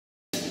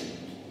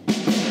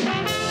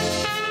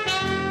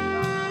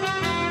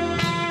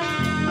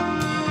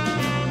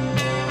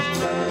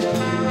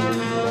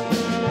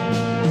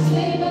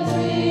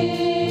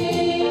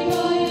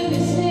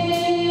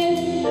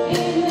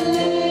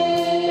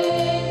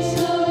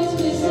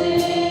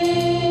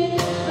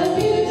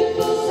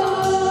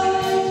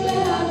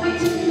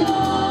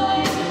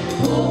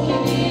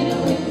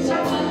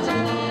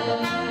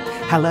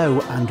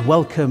Hello and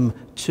welcome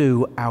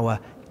to our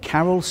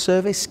carol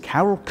service,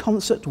 carol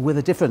concert with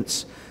a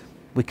difference.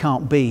 We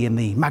can't be in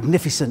the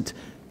magnificent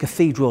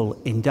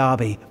cathedral in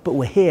Derby, but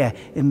we're here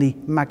in the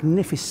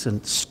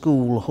magnificent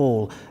school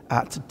hall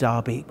at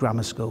Derby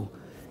Grammar School.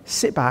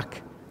 Sit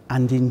back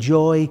and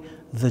enjoy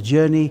the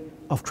journey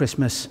of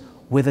Christmas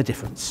with a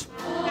difference.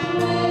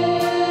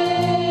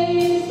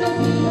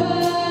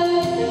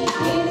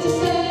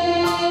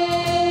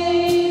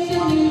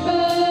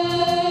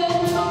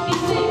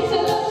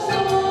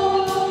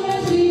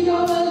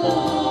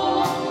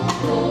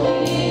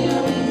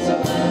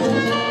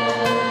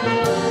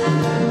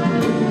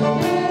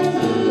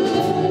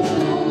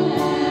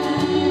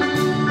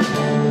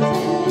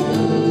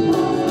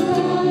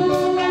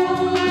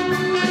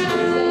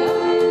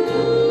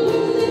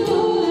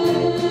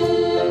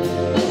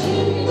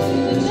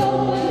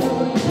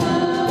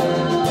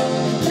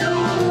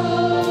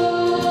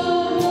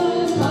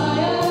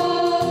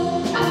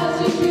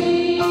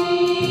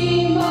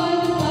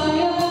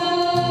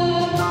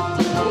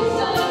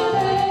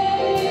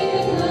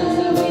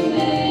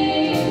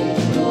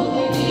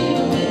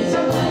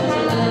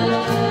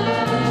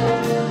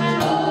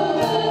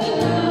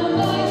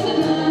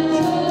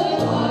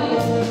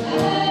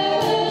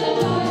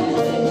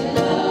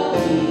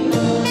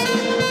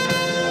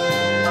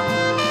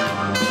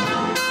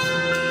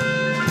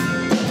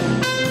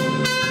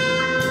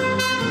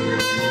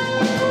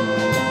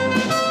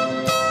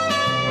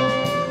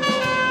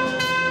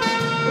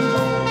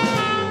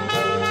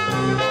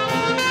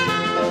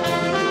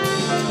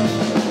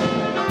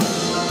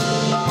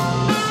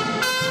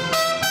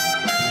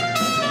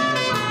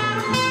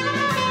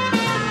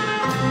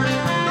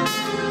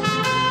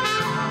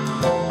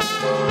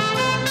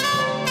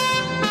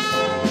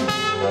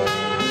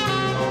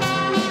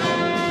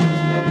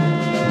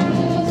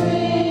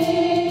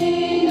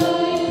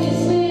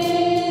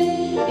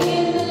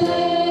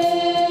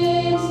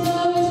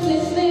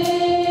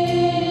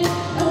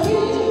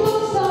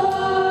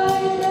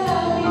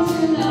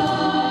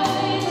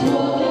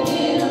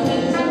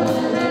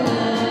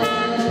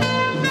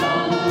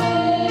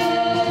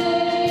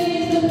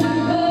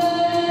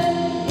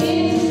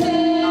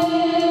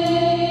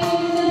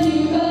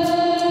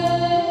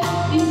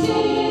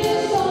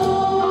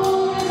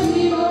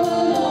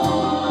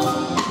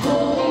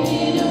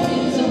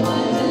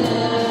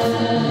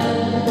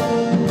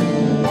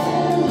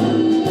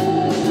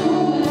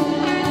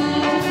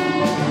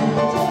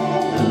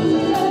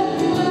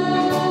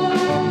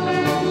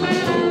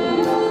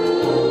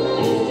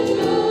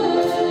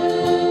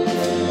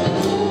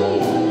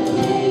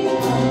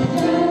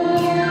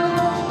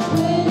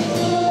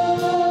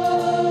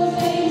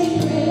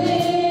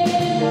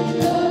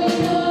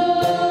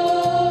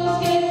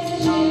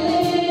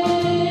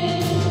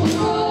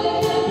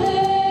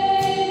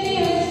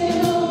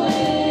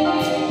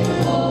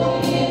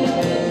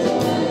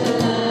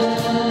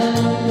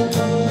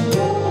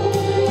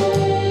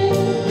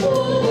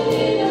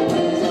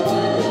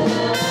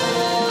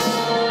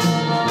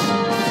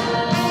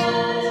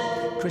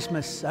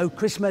 Christmas, oh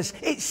Christmas,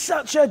 it's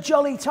such a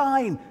jolly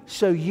time.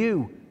 So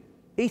you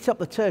eat up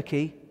the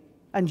turkey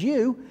and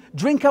you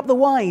drink up the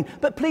wine.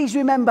 But please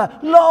remember,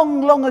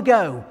 long, long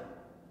ago,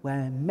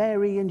 where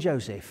Mary and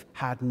Joseph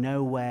had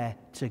nowhere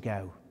to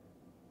go.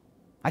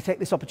 I take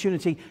this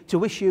opportunity to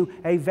wish you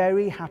a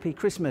very happy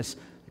Christmas.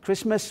 A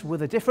Christmas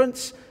with a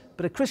difference,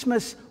 but a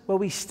Christmas where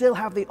we still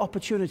have the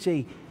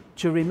opportunity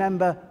to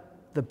remember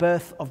the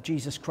birth of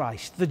Jesus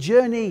Christ, the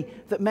journey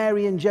that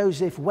Mary and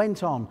Joseph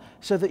went on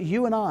so that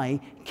you and I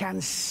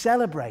can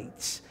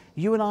celebrate.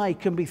 You and I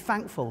can be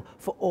thankful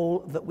for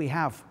all that we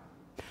have.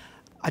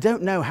 I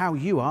don't know how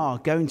you are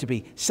going to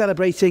be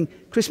celebrating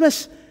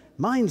Christmas.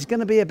 Mine's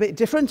going to be a bit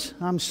different.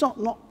 I'm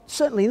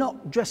certainly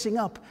not dressing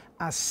up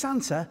as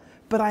Santa,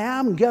 but I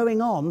am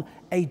going on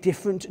a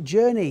different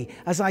journey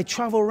as I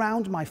travel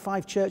around my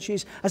 5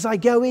 churches, as I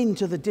go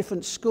into the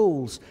different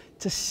schools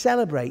to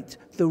celebrate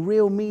the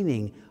real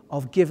meaning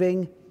of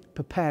giving,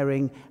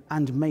 preparing,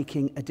 and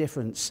making a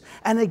difference.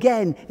 And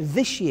again,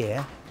 this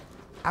year,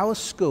 our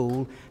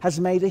school has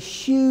made a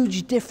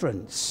huge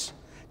difference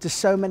to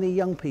so many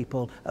young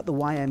people at the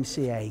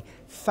YMCA.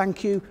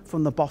 Thank you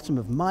from the bottom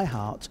of my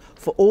heart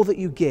for all that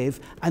you give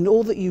and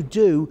all that you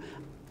do,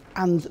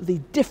 and the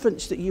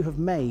difference that you have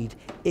made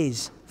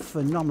is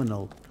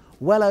phenomenal.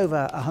 Well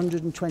over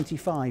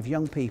 125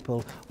 young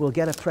people will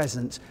get a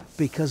present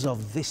because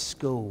of this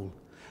school.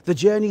 The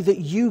journey that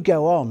you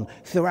go on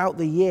throughout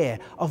the year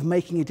of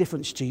making a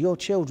difference to your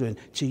children,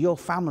 to your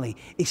family,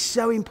 is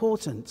so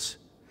important.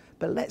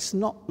 But let's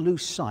not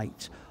lose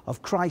sight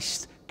of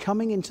Christ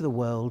coming into the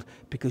world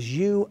because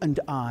you and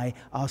I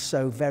are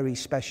so very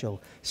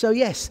special. So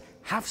yes,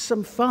 have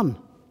some fun.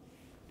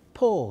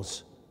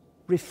 Pause,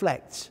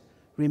 reflect,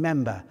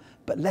 remember,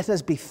 but let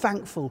us be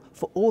thankful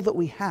for all that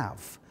we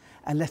have,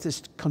 and let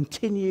us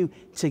continue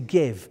to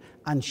give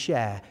and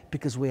share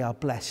because we are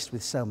blessed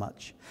with so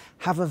much.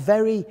 Have a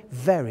very,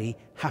 very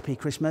happy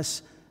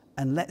Christmas,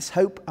 and let's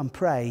hope and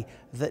pray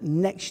that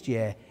next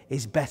year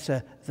is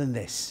better than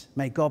this.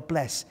 May God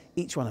bless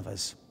each one of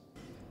us.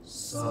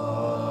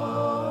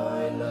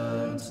 Silent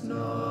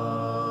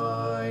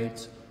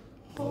night.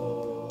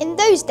 In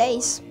those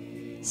days,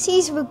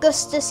 Caesar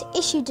Augustus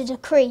issued a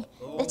decree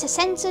that a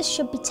census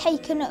should be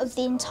taken of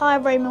the entire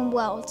Roman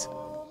world.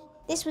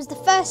 This was the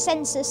first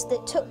census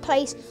that took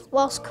place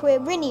whilst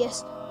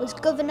Quirinius was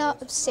governor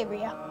of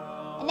Syria,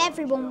 and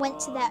everyone went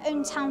to their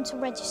own town to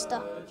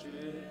register.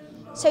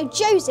 So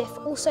Joseph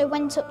also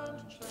went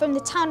up from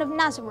the town of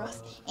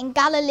Nazareth in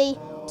Galilee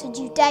to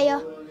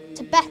Judea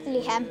to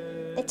Bethlehem,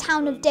 the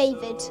town of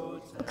David,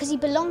 because he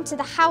belonged to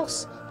the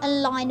house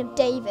and line of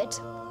David.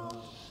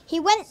 He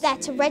went there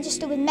to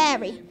register with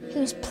Mary, who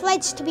was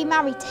pledged to be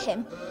married to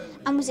him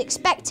and was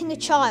expecting a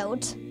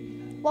child.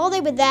 While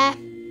they were there,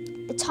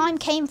 the time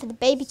came for the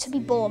baby to be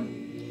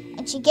born,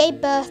 and she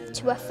gave birth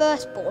to her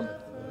firstborn,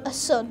 a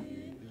son.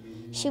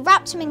 She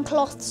wrapped him in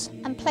cloths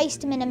and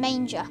placed him in a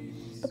manger,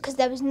 because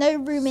there was no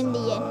room in the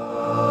inn.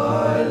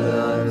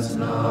 Silent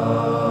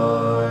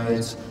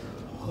night,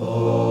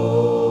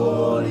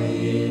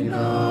 holy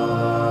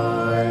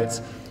night,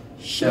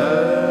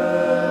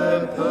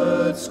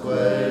 shepherds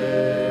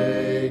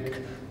quake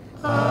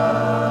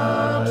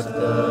at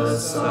the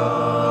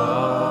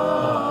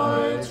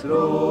sight,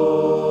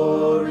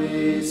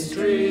 glory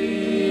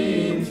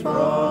streams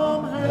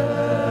from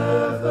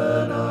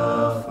heaven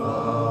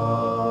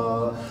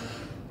afar,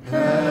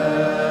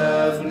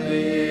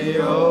 heavenly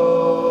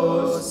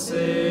hosts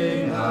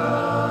sing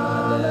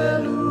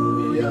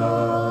hallelujah,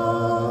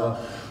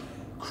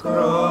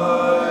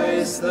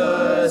 Christ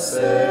the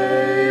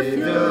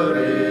Saviour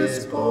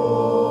is born,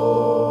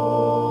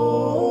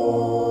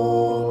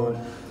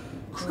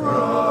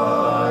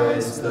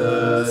 Christ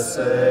the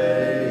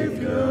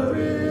Saviour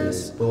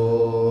is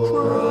born,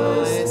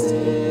 Christ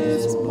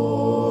is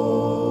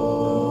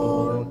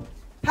born.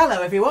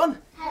 Hello, everyone.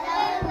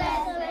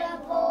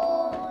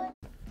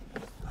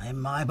 In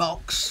my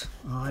box,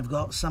 I've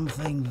got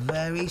something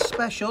very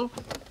special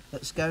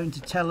that's going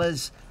to tell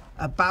us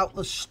about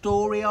the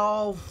story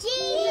of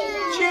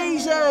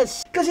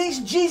Jesus. Because it's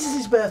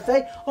Jesus'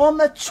 birthday on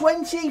the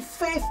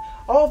 25th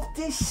of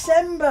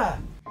December.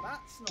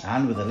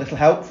 And with a little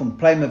help from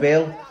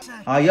Playmobil,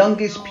 our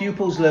youngest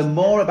pupils learn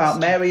more about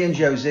Mary and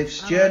Joseph's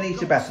journey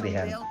to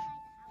Bethlehem.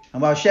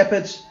 And while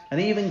shepherds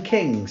and even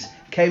kings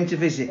came to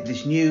visit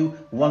this new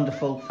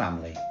wonderful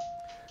family.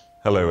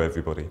 Hello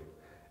everybody.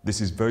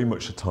 This is very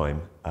much a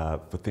time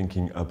for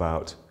thinking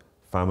about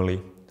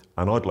family,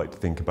 and I'd like to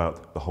think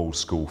about the whole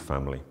school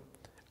family,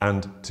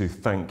 and to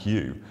thank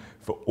you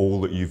for all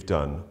that you've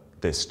done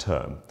this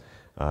term.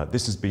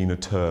 This has been a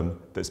term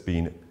that's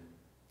been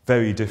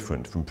very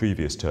different from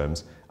previous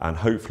terms, and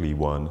hopefully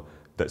one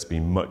that's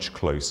been much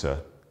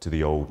closer to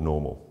the old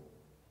normal.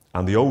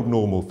 And the old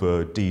normal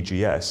for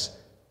DGS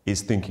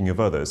is thinking of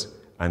others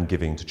and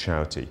giving to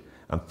charity.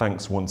 And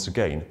thanks once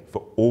again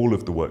for all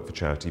of the work for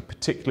charity,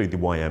 particularly the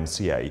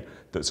YMCA,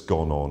 that's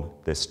gone on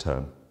this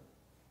term.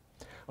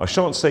 I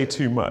shan't say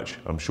too much,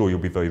 I'm sure you'll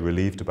be very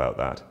relieved about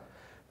that,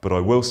 but I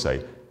will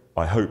say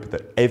I hope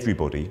that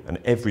everybody and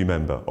every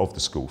member of the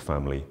school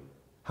family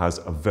has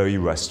a very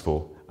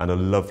restful and a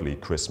lovely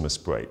Christmas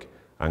break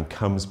and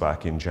comes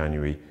back in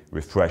January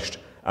refreshed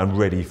and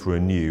ready for a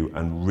new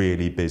and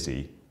really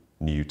busy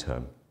new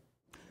term.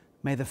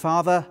 May the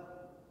Father,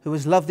 who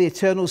has loved the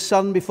eternal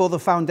Son before the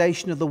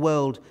foundation of the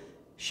world,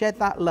 shed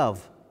that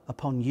love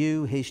upon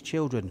you, his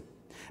children.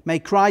 May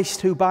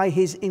Christ, who by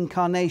his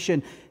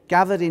incarnation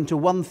gathered into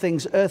one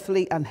things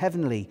earthly and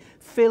heavenly,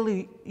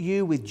 fill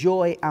you with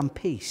joy and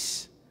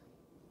peace.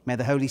 May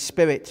the Holy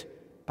Spirit,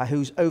 by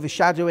whose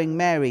overshadowing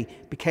Mary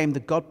became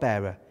the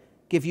God-bearer,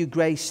 give you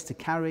grace to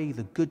carry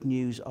the good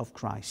news of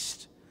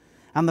Christ.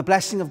 And the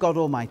blessing of God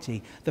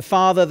Almighty, the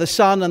Father, the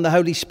Son, and the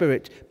Holy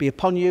Spirit be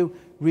upon you,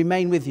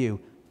 remain with you,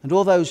 and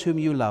all those whom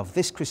you love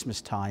this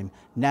Christmas time,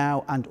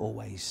 now and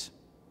always.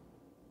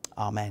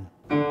 Amen.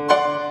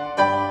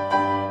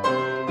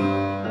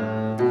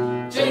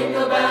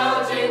 Jingle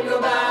bell, jingle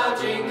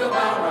bell, jingle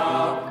bell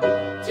rock.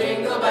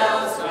 Jingle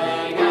bells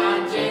swing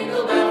and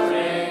jingle bells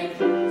ring.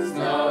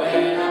 Snowing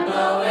and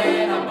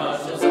blowing on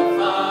bushels of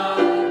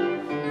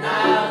fun.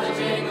 Now the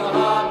jingle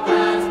hop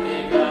has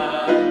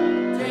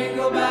begun.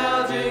 Jingle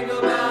bell,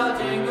 jingle bell,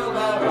 jingle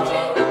bell rock.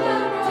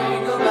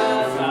 Jingle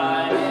bells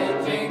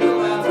riding,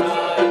 jingle bells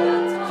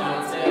ride.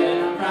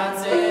 Dancing and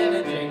prancing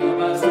in Jingle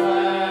Bell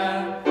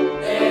Square.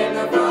 In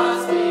the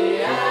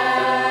frosty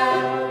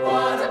air,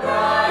 what a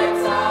bright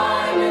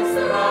time! It's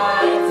the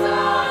right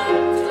time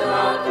to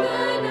rock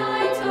the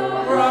night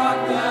away. Rock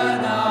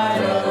the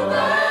night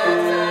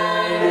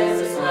away.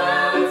 It's a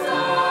swell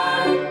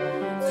time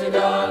to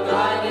go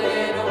gliding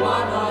in a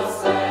one-horse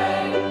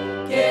sleigh.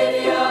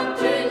 Giddy up,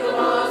 jingle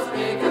horse,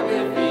 pick up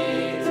your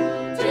feet,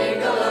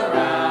 jingle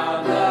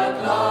around the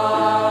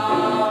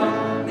clock.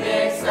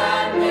 Mix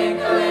and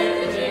mingle in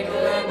the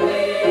jingling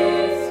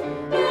beats.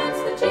 That's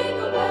the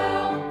jingle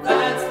bell.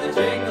 That's the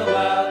jingle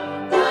bell.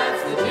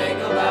 That's the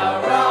jingle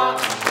bell rock.